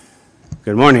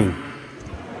Good morning.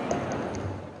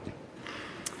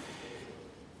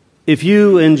 If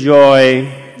you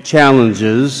enjoy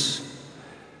challenges,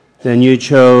 then you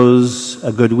chose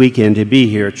a good weekend to be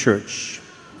here at church,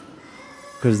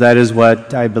 because that is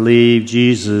what I believe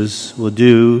Jesus will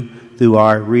do through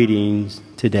our readings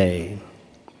today.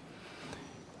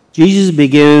 Jesus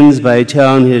begins by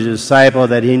telling his disciple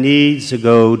that he needs to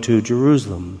go to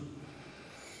Jerusalem.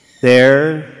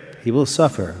 There he will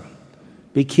suffer,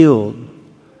 be killed,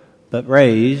 but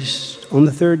raised on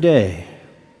the third day.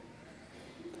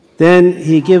 Then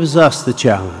he gives us the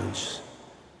challenge.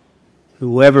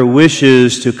 Whoever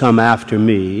wishes to come after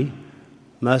me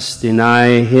must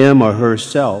deny him or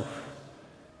herself,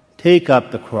 take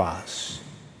up the cross,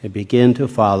 and begin to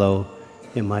follow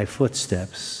in my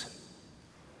footsteps.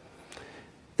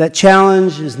 That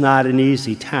challenge is not an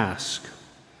easy task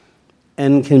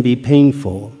and can be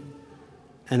painful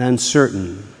and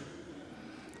uncertain.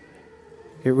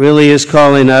 It really is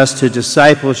calling us to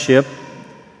discipleship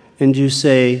and to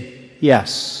say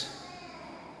yes.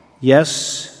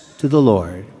 Yes to the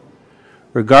Lord,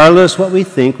 regardless what we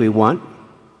think we want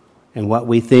and what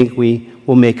we think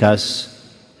will make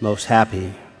us most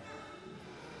happy.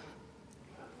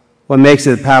 What makes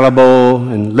it palatable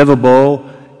and livable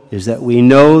is that we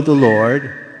know the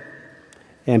Lord,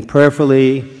 and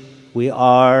prayerfully we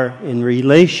are in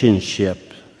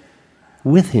relationship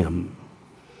with Him.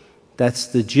 That's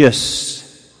the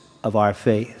gist of our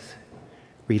faith,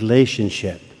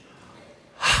 relationship.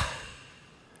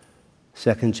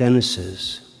 Second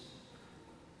Genesis,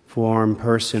 form,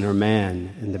 person, or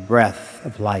man, in the breath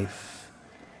of life.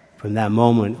 From that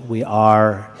moment, we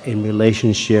are in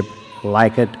relationship,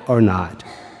 like it or not.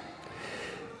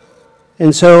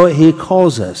 And so he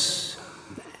calls us,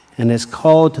 and is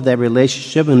called to that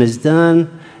relationship, and is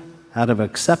done out of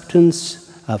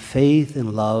acceptance of faith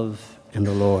and love in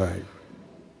the Lord.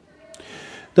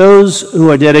 Those who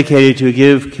are dedicated to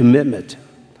give commitment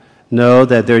know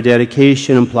that their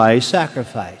dedication implies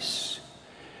sacrifice.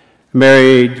 A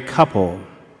married couple,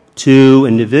 two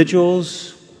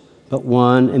individuals, but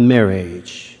one in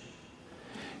marriage.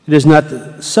 It is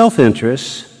not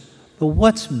self-interest, but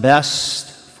what's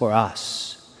best for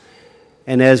us.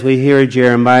 And as we hear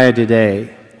Jeremiah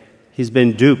today, he's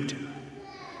been duped.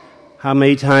 How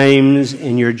many times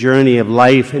in your journey of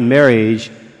life and marriage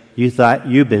you thought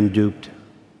you've been duped?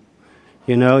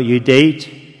 You know, you date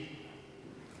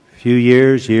a few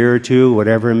years, year or two,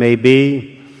 whatever it may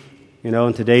be. You know,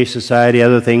 in today's society,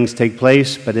 other things take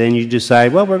place, but then you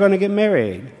decide, well, we're going to get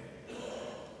married.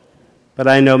 But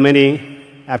I know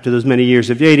many, after those many years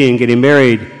of dating and getting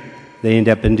married, they end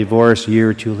up in divorce a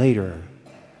year or two later.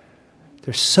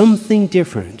 There's something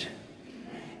different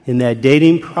in that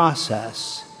dating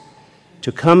process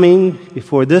to coming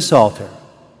before this altar,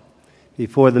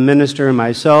 before the minister and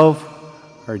myself,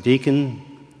 our deacon,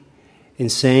 in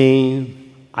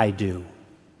saying, I do.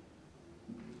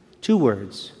 Two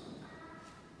words.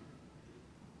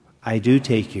 I do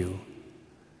take you.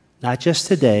 Not just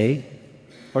today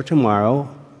or tomorrow,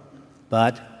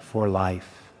 but for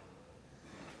life.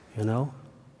 You know?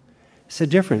 It's a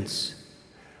difference.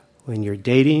 When you're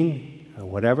dating or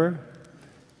whatever,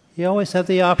 you always have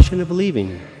the option of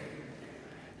leaving.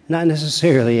 Not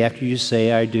necessarily after you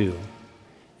say, I do.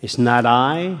 It's not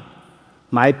I,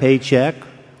 my paycheck,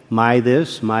 my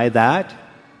this, my that.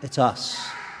 It's us.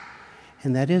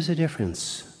 And that is a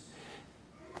difference.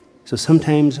 So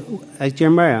sometimes, like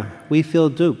Jeremiah, we feel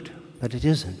duped, but it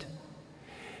isn't.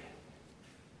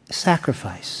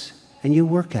 Sacrifice, and you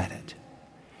work at it.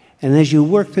 And as you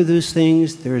work through those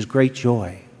things, there is great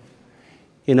joy.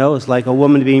 You know, it's like a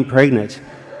woman being pregnant,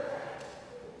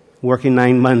 working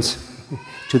 9 months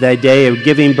to that day of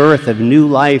giving birth of new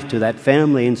life to that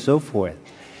family and so forth.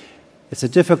 It's a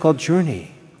difficult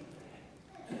journey.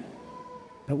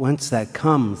 But once that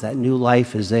comes, that new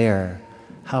life is there.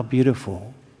 How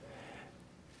beautiful.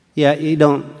 Yeah, you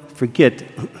don't forget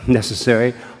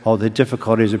necessarily all the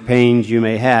difficulties or pains you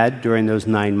may have had during those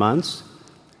 9 months.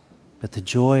 But the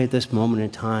joy at this moment in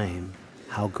time,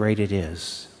 how great it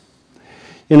is.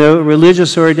 You know,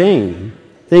 religious ordained.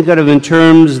 Think of it in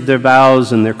terms of their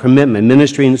vows and their commitment,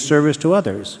 ministry and service to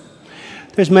others.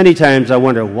 There's many times I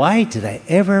wonder, why did I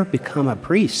ever become a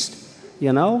priest?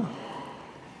 You know?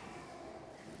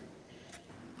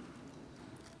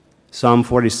 Psalm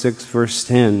 46, verse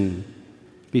 10,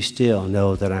 be still,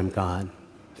 know that I'm God.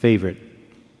 Favorite.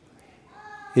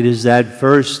 It is that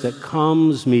verse that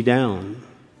calms me down.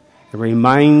 It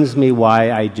reminds me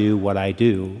why I do what I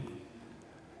do.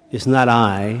 It's not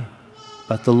I,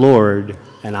 but the Lord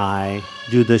and I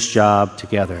do this job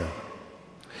together.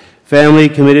 Family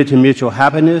committed to mutual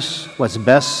happiness, what's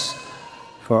best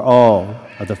for all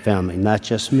of the family, not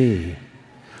just me.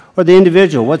 Or the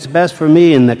individual, what's best for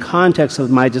me in the context of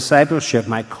my discipleship,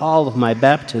 my call of my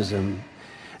baptism,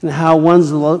 and how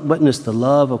one's witnessed the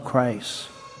love of Christ.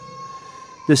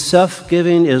 This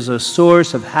self-giving is a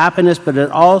source of happiness, but it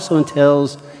also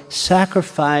entails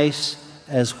sacrifice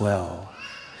as well.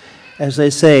 As they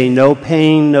say, no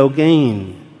pain, no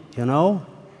gain, you know?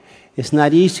 It's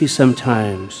not easy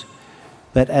sometimes,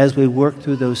 but as we work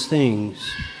through those things,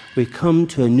 we come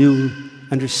to a new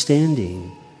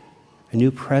understanding, a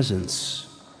new presence.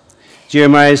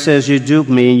 Jeremiah says, you duped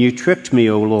me and you tricked me,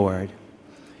 O Lord.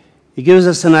 He gives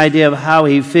us an idea of how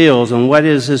he feels and what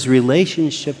is his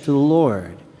relationship to the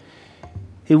Lord.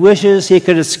 He wishes he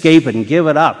could escape it and give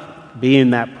it up, being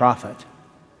that prophet.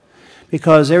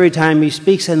 Because every time he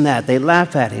speaks in that, they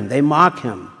laugh at him, they mock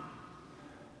him.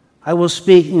 I will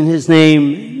speak in his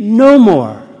name no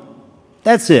more.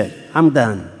 That's it, I'm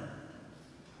done.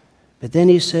 But then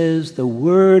he says, the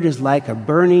word is like a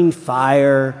burning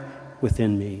fire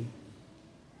within me,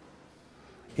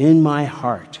 in my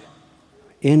heart,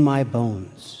 in my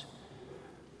bones.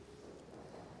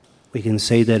 We can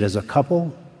say that as a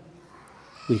couple.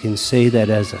 We can say that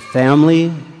as a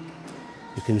family.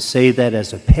 We can say that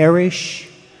as a parish.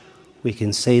 We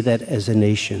can say that as a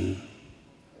nation.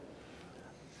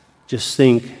 Just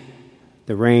think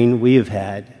the rain we have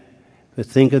had, but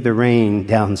think of the rain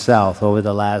down south over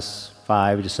the last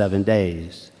 5 to 7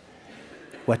 days.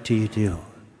 What do you do?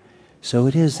 So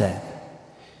it is that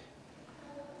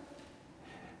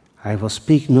I will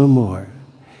speak no more.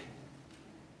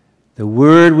 The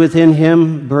word within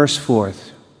him bursts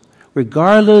forth.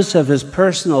 Regardless of his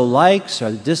personal likes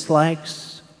or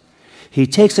dislikes, he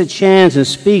takes a chance and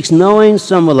speaks, knowing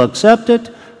some will accept it,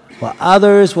 while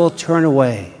others will turn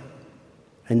away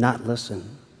and not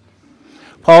listen.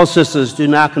 Paul says, do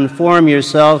not conform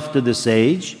yourself to this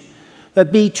age, but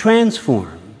be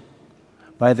transformed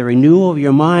by the renewal of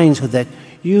your mind so that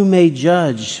you may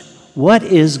judge what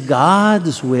is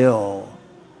God's will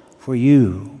for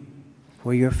you,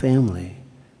 for your family,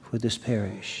 for this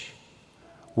parish.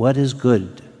 What is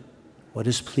good, what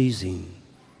is pleasing,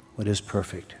 what is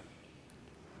perfect.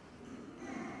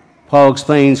 Paul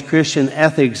explains Christian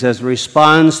ethics as a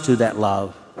response to that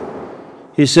love.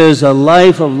 He says a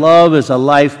life of love is a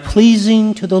life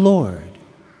pleasing to the Lord.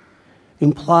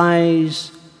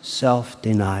 Implies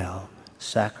self-denial,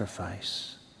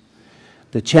 sacrifice.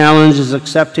 The challenge is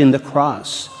accepting the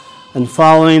cross and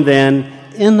following then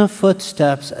in the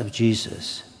footsteps of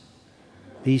Jesus.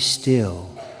 Be still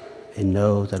and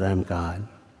know that I'm God.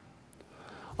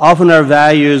 Often our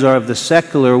values are of the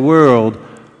secular world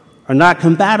are not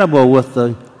compatible with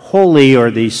the holy or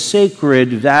the sacred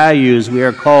values we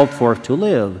are called for to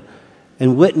live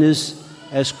and witness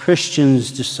as Christians,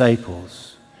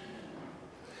 disciples.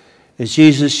 As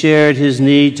Jesus shared his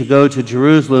need to go to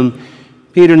Jerusalem,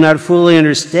 Peter, not fully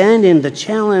understanding the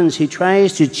challenge, he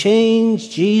tries to change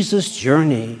Jesus'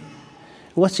 journey.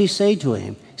 What's he say to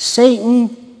him?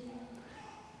 Satan,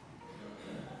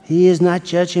 he is not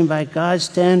judging by God's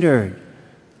standard,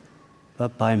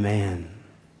 but by man.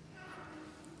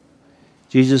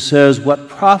 Jesus says, what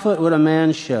profit would a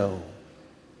man show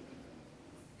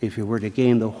if he were to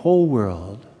gain the whole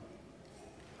world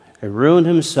and ruin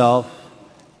himself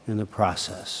in the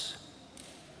process?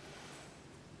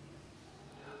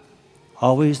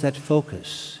 Always that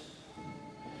focus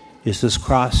is this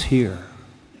cross here.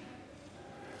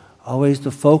 Always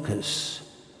the focus.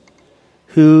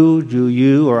 Who do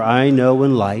you or I know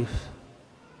in life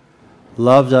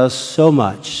loved us so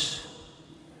much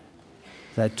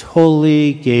that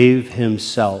totally gave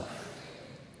himself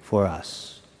for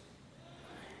us?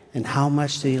 And how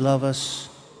much did he love us?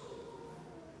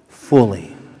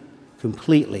 Fully,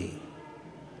 completely.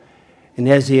 And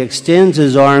as he extends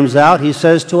his arms out, he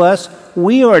says to us,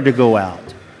 we are to go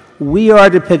out. We are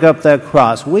to pick up that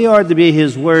cross. We are to be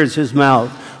his words, his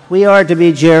mouth. We are to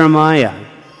be Jeremiah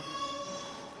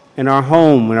in our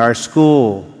home, in our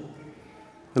school,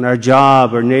 in our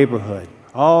job or neighborhood.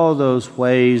 All those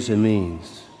ways and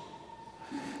means.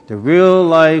 The real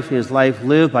life is life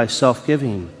lived by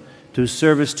self-giving, through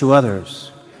service to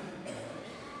others.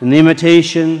 In the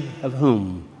imitation of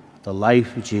whom? The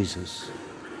life of Jesus.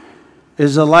 It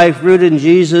is a life rooted in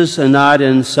Jesus and not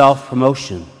in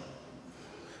self-promotion.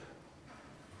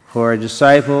 For a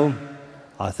disciple,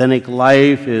 authentic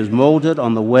life is molded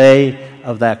on the way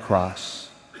of that cross.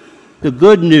 The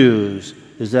good news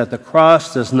is that the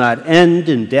cross does not end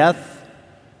in death,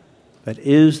 but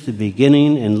is the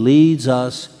beginning and leads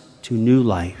us to new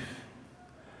life.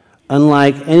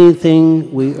 Unlike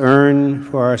anything we earn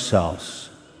for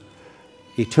ourselves,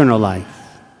 eternal life.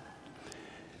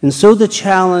 And so the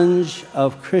challenge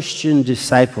of Christian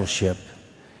discipleship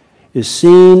is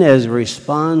seen as a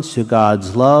response to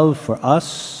God's love for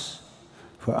us,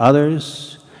 for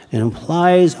others, and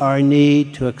implies our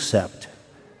need to accept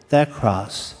that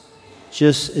cross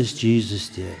just as Jesus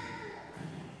did.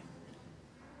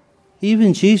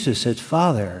 Even Jesus said,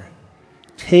 "Father,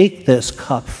 take this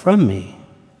cup from me,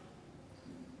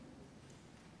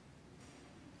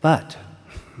 but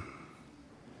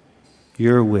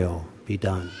your will be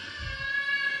done."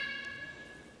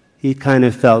 He kind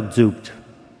of felt duped,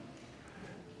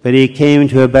 but he came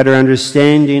to a better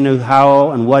understanding of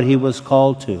how and what he was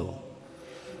called to,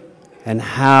 and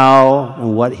how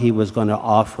and what he was going to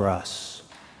offer us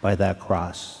by that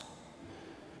cross.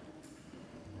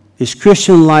 Is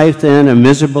Christian life then a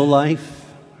miserable life?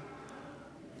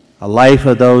 A life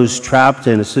of those trapped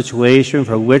in a situation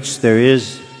for which there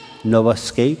is no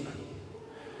escape?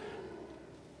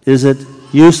 Is it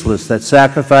useless that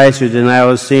sacrifice or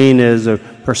denial is seen as a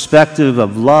perspective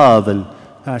of love and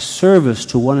service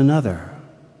to one another?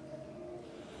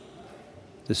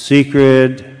 The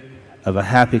secret of a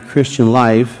happy Christian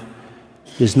life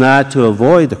is not to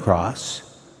avoid the cross,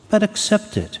 but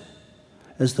accept it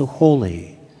as the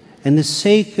holy and the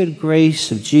sacred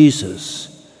grace of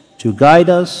Jesus to guide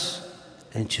us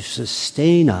and to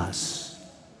sustain us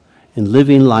in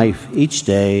living life each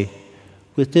day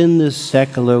within this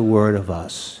secular world of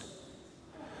us,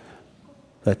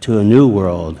 but to a new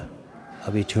world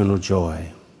of eternal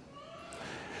joy.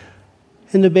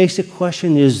 And the basic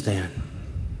question is then,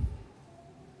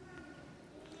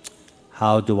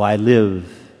 how do I live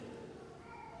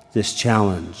this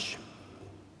challenge?